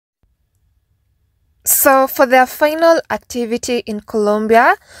So, for their final activity in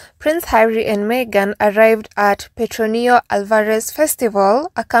Colombia, Prince Harry and Meghan arrived at Petronio Álvarez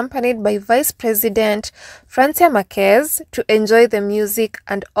Festival, accompanied by Vice President Francia Marquez, to enjoy the music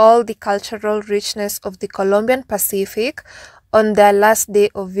and all the cultural richness of the Colombian Pacific on their last day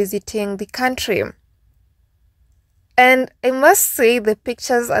of visiting the country. And I must say, the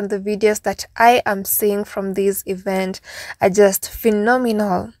pictures and the videos that I am seeing from this event are just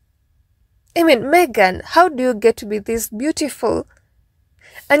phenomenal. I mean, Meghan, how do you get to be this beautiful?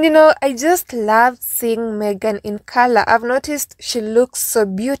 And I just love seeing Meghan in color. I've noticed she looks so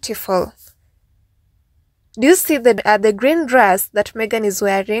beautiful. Do you see the green dress that Meghan is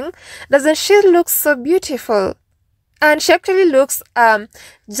wearing? Doesn't she look so beautiful? And she actually looks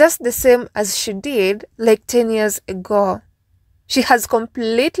just the same as she did like 10 years ago. She has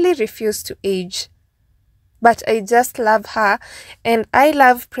completely refused to age. But I just love her, and I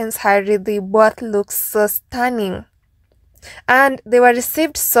love Prince Harry. They both look so stunning. And they were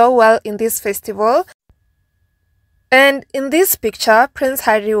received so well in this festival. And in this picture, Prince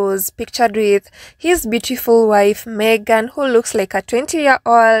Harry was pictured with his beautiful wife, Meghan, who looks like a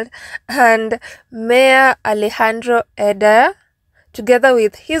 20-year-old, and Mayor Alejandro Eder, together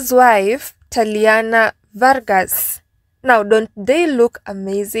with his wife, Taliana Vargas. Now, don't they look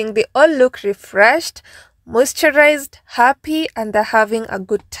amazing? They all look refreshed, moisturized, happy, and they're having a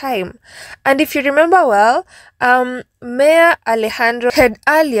good time. And if you remember well, Mayor Alejandro had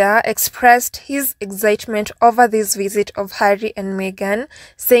earlier expressed his excitement over this visit of Harry and Meghan,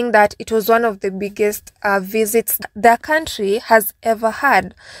 saying that it was one of the biggest visits their country has ever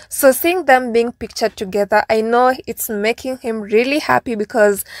had. So seeing them being pictured together, I know it's making him really happy,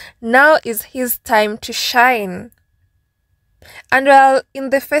 because now is his time to shine. And well,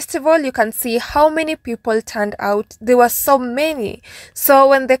 in the festival, you can see how many people turned out. There were so many. So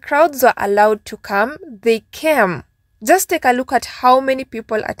when the crowds were allowed to come, they came. Just take a look at how many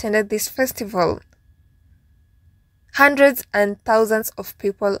people attended this festival. Hundreds and thousands of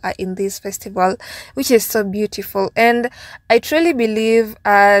people are in this festival, which is so beautiful. And I truly believe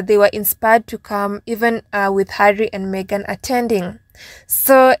they were inspired to come, even with Harry and Meghan attending.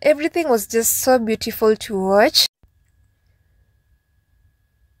 So everything was just so beautiful to watch.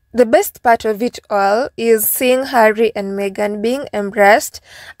 The best part of it all is seeing Harry and Meghan being embraced,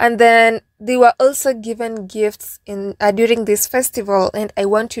 and then they were also given gifts during this festival, and I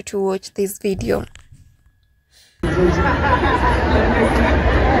want you to watch this video. Thank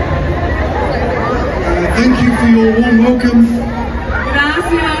you for your warm welcome.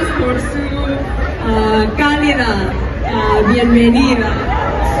 Gracias por su cálida bienvenida.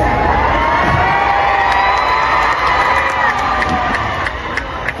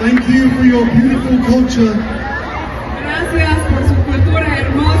 Thank you for your beautiful culture. Gracias por su cultura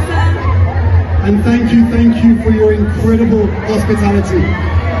hermosa. And thank you for your incredible hospitality.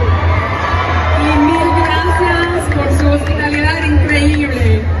 Y mil gracias por su hospitalidad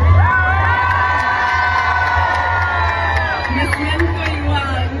increíble. Me siento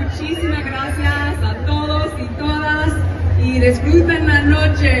igual. Muchísimas gracias a todos y todas. Y disfruten la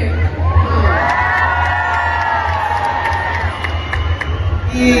noche.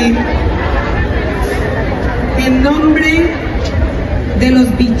 En nombre de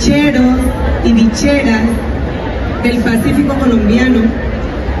los bicheros y bicheras del Pacífico colombiano,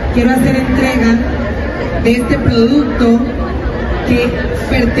 quiero hacer entrega de este producto que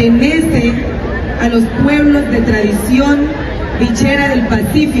pertenece a los pueblos de tradición bichera del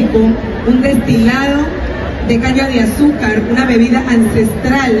Pacífico, un destilado de caña de azúcar, una bebida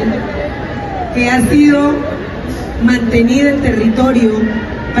ancestral que ha sido mantenida en territorio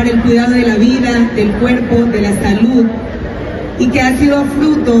para el cuidado de la vida, del cuerpo, de la salud, y que ha sido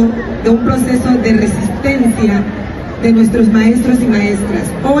fruto de un proceso de resistencia de nuestros maestros y maestras.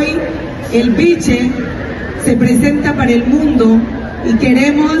 Hoy el biche se presenta para el mundo y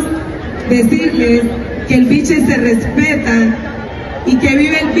queremos decirles que el biche se respeta y que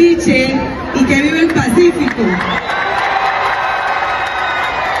vive el biche y que vive el Pacífico.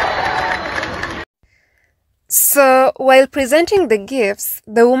 So, while presenting the gifts,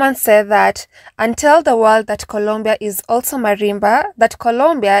 the woman said that and tell the world that Colombia is also marimba, that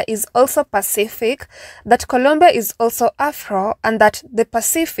Colombia is also Pacific, that Colombia is also Afro, and that the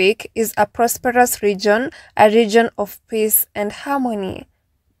Pacific is a prosperous region, a region of peace and harmony.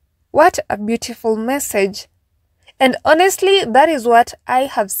 What a beautiful message. And honestly, that is what I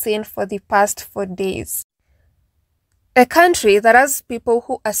have seen for the past 4 days. A country that has people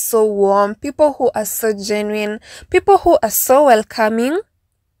who are so warm, people who are so genuine, people who are so welcoming.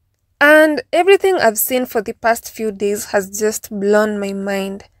 And everything I've seen for the past few days has just blown my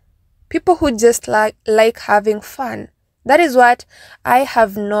mind. people who just like having fun. That is what I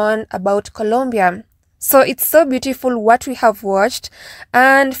have known about Colombia. So it's so beautiful what we have watched,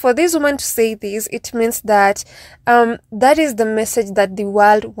 and for this woman to say this, it means that that is the message that the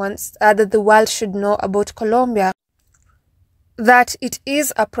world wants, that the world should know about Colombia, that it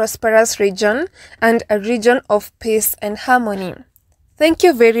is a prosperous region and a region of peace and harmony. Thank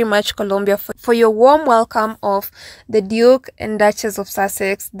you very much, Colombia, for your warm welcome of the Duke and Duchess of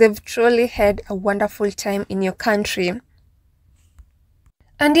Sussex. They've truly had a wonderful time in your country.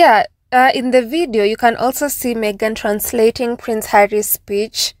 And yeah, in the video, you can also see Meghan translating Prince Harry's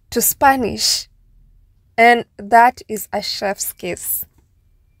speech to Spanish. And that is a chef's kiss.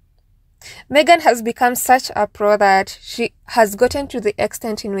 Meghan has become such a pro that she has gotten to the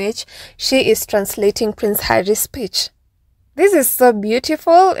extent in which she is translating Prince Harry's speech. This is so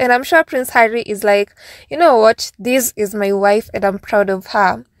beautiful, and I'm sure Prince Harry is like, you know what, this is my wife and I'm proud of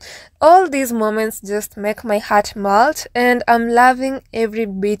her. All these moments just make my heart melt, and I'm loving every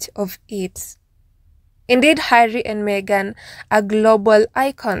bit of it. Indeed, Harry and Meghan are global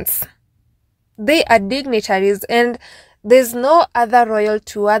icons. They are dignitaries, and there's no other royal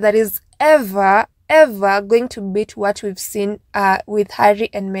tour that is ever going to beat what we've seen with Harry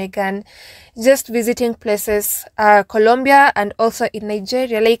and Meghan, just visiting places, Colombia and also in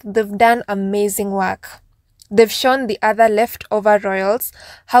Nigeria. Like, they've done amazing work. They've shown the other leftover royals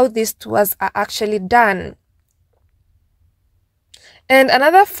how these tours are actually done. And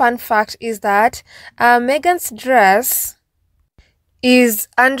another fun fact is that Meghan's dress is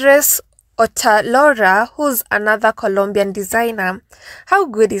Andres Otalora, who's another Colombian designer. How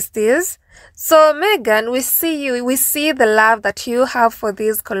good is this? So Meghan, we see the love that you have for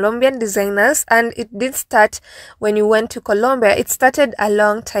these Colombian designers, and it did start when you went to Colombia. It started a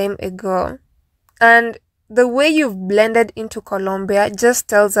long time ago, and the way you've blended into Colombia just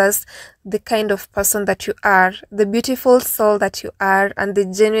tells us the kind of person that you are, the beautiful soul that you are, and the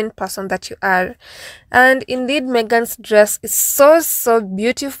genuine person that you are. And indeed, Meghan's dress is so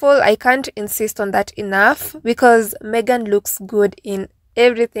beautiful. I can't insist on that enough, because Meghan looks good in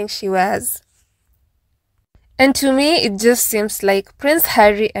everything she wears. And to me, it just seems like Prince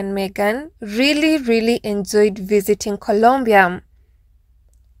Harry and Meghan really enjoyed visiting Colombia.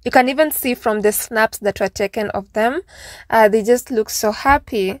 You can even see from the snaps that were taken of them, they just look so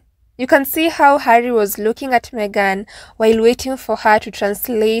happy. You can see how Harry was looking at Meghan while waiting for her to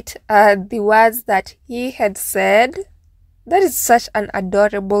translate the words that he had said. That is such an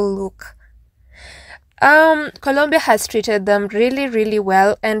adorable look. Colombia has treated them really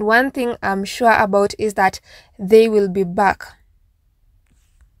well, and one thing I'm sure about is that they will be back.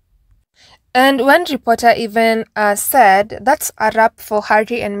 And one reporter even said, that's a wrap for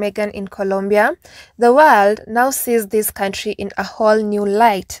Harry and Meghan in Colombia. The world now sees this country in a whole new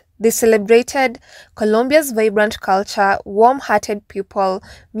light. They celebrated Colombia's vibrant culture, warm-hearted people,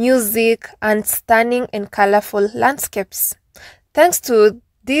 music, and stunning and colorful landscapes. Thanks to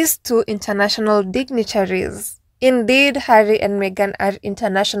these two international dignitaries. Indeed, Harry and Meghan are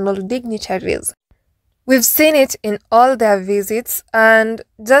international dignitaries. We've seen it in all their visits, and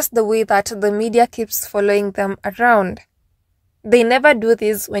just the way that the media keeps following them around. They never do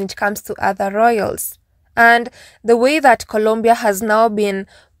this when it comes to other royals. And the way that Colombia has now been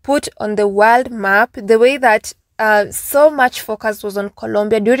put on the world map, the way that so much focus was on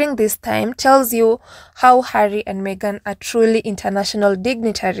Colombia during this time, tells you how Harry and Meghan are truly international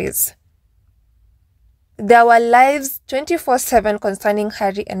dignitaries. There were lives 24/7 concerning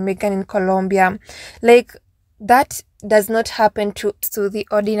Harry and Meghan in Colombia. Like, that does not happen to the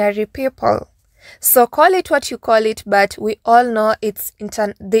ordinary people. So call it what you call it, but we all know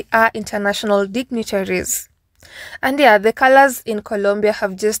they are international dignitaries. And yeah, the colors in Colombia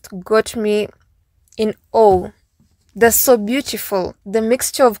have just got me in awe. They're so beautiful. The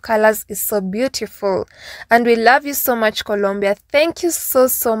mixture of colors is so beautiful. And we love you so much, Colombia. Thank you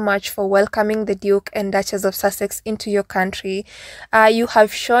so much for welcoming the Duke and Duchess of Sussex into your country. You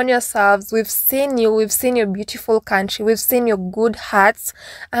have shown yourselves. We've seen you. We've seen your beautiful country. We've seen your good hearts.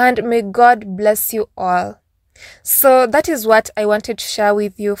 And may God bless you all. So that is what I wanted to share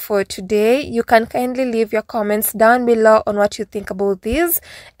with you for today. You can kindly leave your comments down below on what you think about this,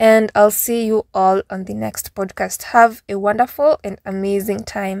 and I'll see you all on the next podcast. Have a wonderful and amazing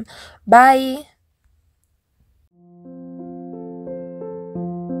time. Bye.